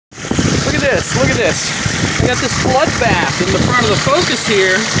at this, look at this. I got this flood bath in the front of the Focus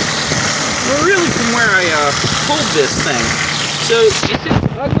here. Well, really from where I pulled this thing. So it's this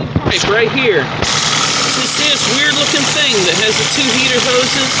ugly pipe right here. It's this weird looking thing that has the 2 heater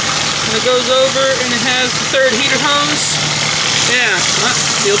hoses, and it goes over and it has the 3rd heater hose. Yeah,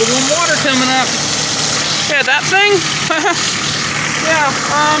 feel the warm water coming up. Yeah, that thing? Yeah,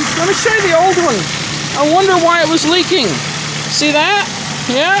 let me show you the old one. I wonder why it was leaking. See that?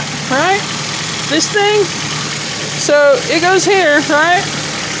 Yeah, right? This thing? So it goes here, right?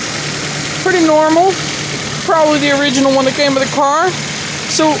 Pretty normal. Probably the original one that came with the car.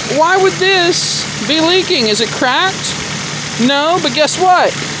 So why would this be leaking? Is it cracked? No, but guess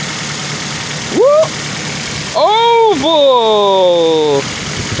what? Woo! Oval!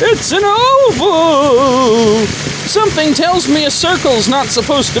 It's an oval! Something tells me a circle's not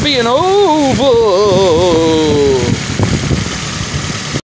supposed to be an oval!